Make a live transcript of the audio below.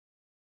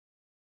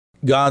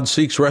God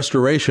seeks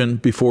restoration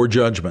before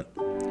judgment.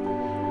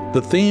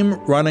 The theme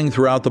running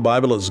throughout the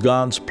Bible is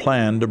God's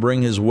plan to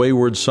bring His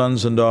wayward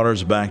sons and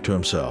daughters back to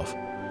Himself.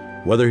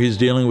 Whether He's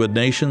dealing with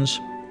nations,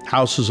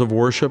 houses of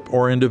worship,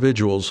 or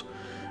individuals,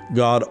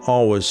 God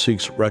always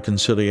seeks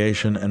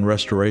reconciliation and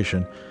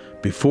restoration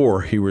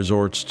before He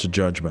resorts to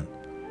judgment.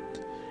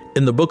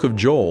 In the book of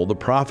Joel, the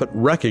prophet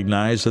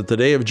recognized that the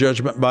day of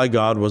judgment by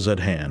God was at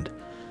hand.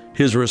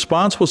 His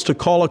response was to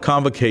call a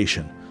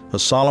convocation, a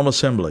solemn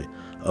assembly,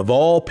 of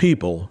all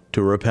people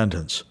to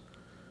repentance.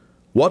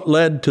 What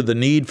led to the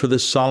need for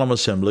this solemn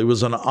assembly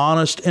was an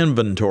honest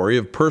inventory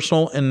of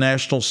personal and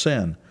national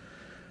sin.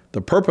 The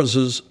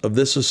purposes of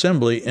this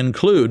assembly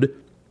include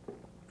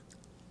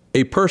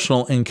a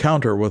personal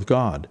encounter with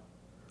God,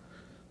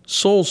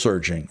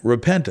 soul-searching,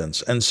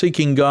 repentance, and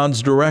seeking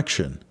God's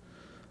direction,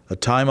 a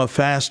time of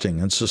fasting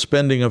and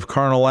suspending of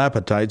carnal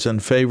appetites in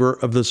favor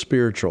of the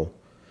spiritual,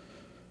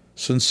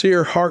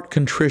 sincere heart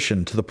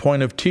contrition to the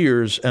point of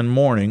tears and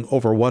mourning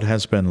over what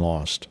has been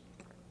lost,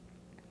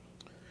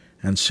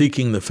 and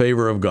seeking the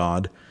favor of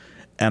God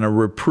and a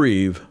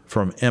reprieve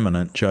from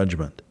imminent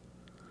judgment.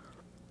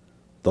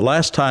 The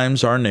last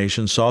times our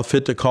nation saw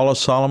fit to call a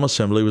solemn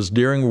assembly was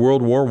during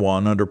World War I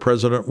under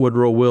President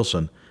Woodrow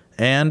Wilson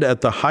and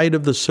at the height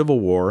of the Civil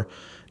War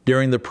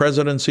during the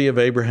presidency of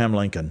Abraham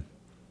Lincoln.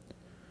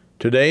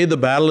 Today, the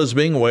battle is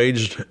being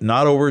waged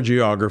not over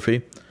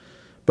geography,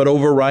 but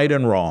over right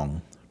and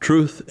wrong,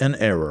 truth and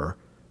error,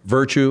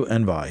 virtue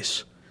and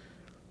vice.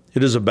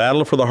 It is a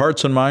battle for the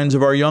hearts and minds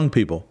of our young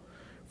people,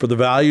 for the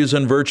values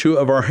and virtue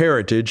of our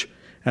heritage,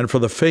 and for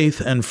the faith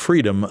and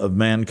freedom of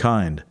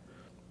mankind.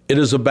 It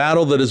is a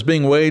battle that is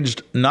being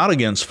waged not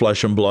against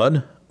flesh and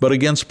blood, but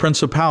against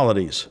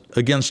principalities,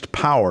 against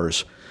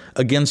powers,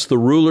 against the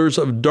rulers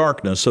of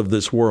darkness of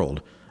this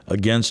world,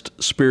 against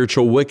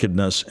spiritual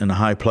wickedness in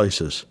high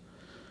places.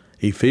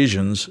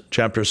 Ephesians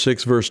chapter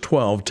 6, verse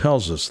 12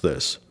 tells us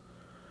this.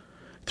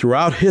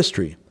 Throughout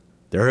history,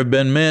 there have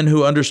been men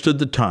who understood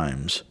the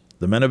times,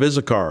 the men of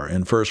Issachar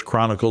in 1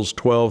 Chronicles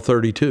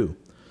 12:32.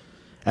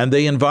 And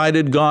they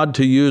invited God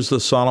to use the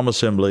solemn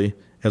assembly,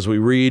 as we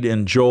read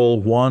in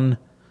Joel 1,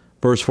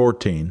 verse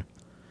 14,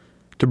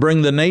 to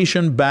bring the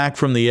nation back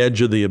from the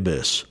edge of the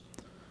abyss,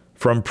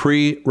 from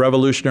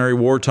pre-Revolutionary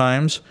War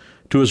times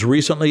to as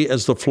recently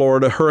as the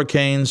Florida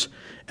hurricanes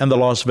and the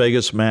Las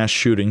Vegas mass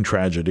shooting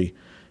tragedy.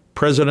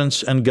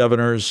 Presidents and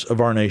governors of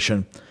our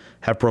nation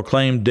have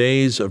proclaimed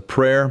days of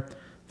prayer,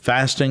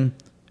 fasting,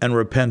 and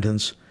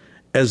repentance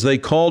as they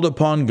called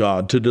upon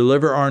God to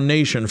deliver our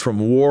nation from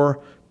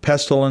war,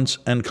 pestilence,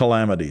 and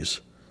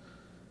calamities.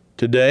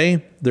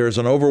 Today, there is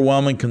an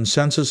overwhelming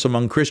consensus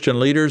among Christian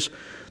leaders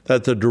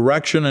that the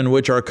direction in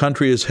which our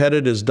country is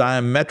headed is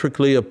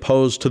diametrically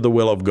opposed to the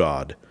will of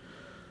God.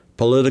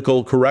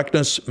 Political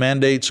correctness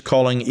mandates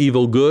calling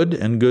evil good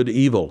and good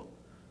evil.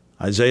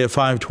 Isaiah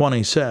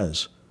 5:20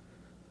 says,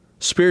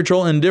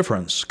 spiritual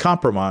indifference,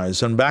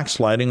 compromise, and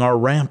backsliding are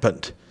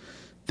rampant.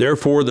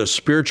 Therefore, the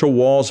spiritual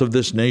walls of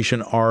this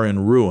nation are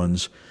in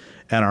ruins,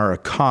 and our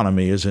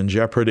economy is in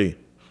jeopardy.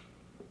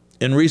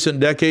 In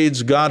recent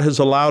decades, God has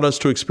allowed us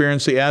to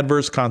experience the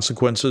adverse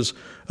consequences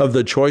of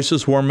the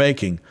choices we're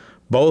making,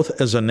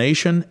 both as a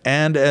nation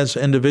and as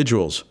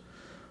individuals.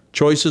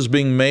 Choices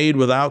being made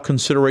without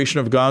consideration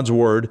of God's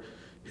word,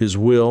 His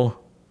will,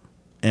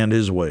 and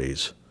His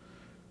ways.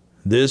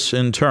 This,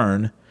 in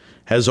turn,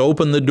 has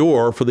opened the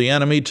door for the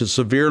enemy to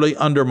severely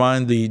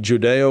undermine the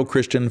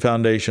Judeo-Christian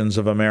foundations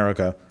of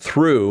America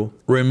through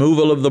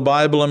removal of the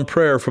Bible and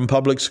prayer from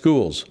public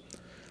schools,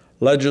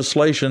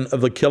 legislation of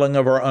the killing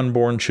of our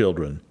unborn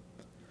children,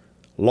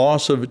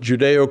 loss of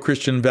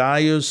Judeo-Christian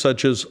values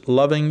such as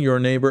loving your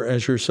neighbor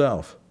as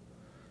yourself,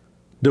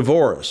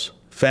 divorce,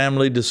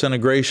 family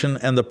disintegration,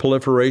 and the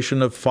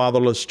proliferation of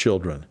fatherless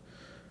children,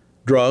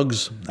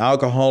 drugs,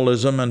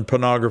 alcoholism, and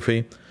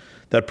pornography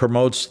that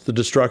promotes the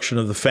destruction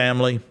of the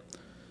family,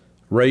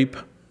 rape,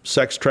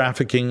 sex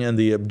trafficking, and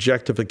the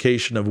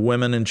objectification of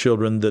women and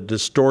children that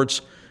distorts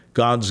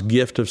God's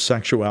gift of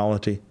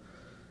sexuality,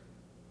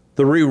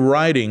 the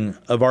rewriting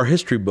of our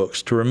history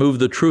books to remove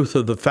the truth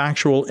of the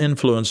factual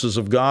influences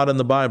of God and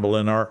the Bible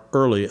in our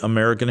early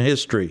American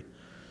history,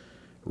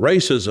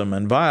 racism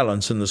and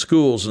violence in the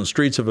schools and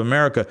streets of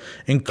America,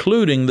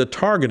 including the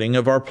targeting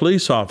of our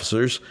police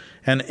officers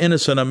and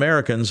innocent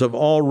Americans of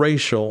all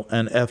racial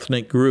and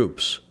ethnic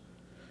groups,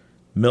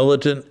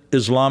 militant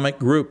Islamic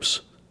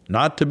groups,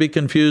 not to be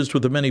confused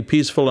with the many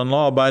peaceful and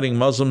law-abiding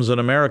Muslims in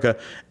America,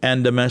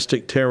 and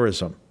domestic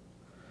terrorism,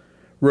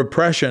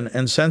 repression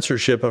and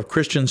censorship of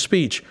Christian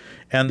speech,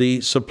 and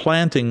the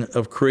supplanting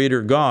of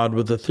Creator God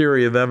with the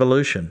theory of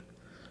evolution,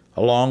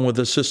 along with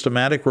the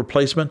systematic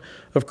replacement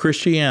of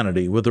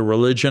Christianity with a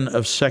religion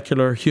of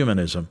secular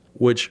humanism,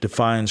 which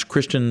defines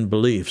Christian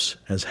beliefs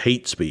as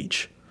hate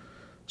speech,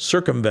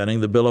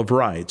 circumventing the Bill of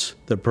Rights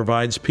that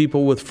provides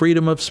people with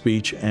freedom of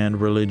speech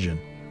and religion.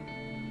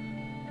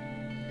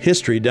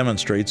 History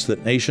demonstrates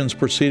that nations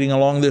proceeding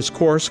along this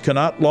course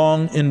cannot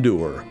long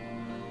endure.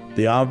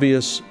 The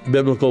obvious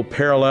biblical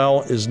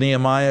parallel is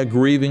Nehemiah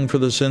grieving for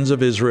the sins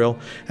of Israel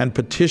and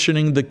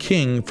petitioning the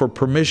king for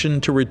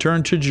permission to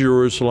return to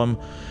Jerusalem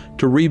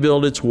to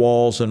rebuild its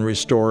walls and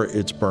restore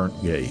its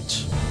burnt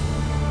gates.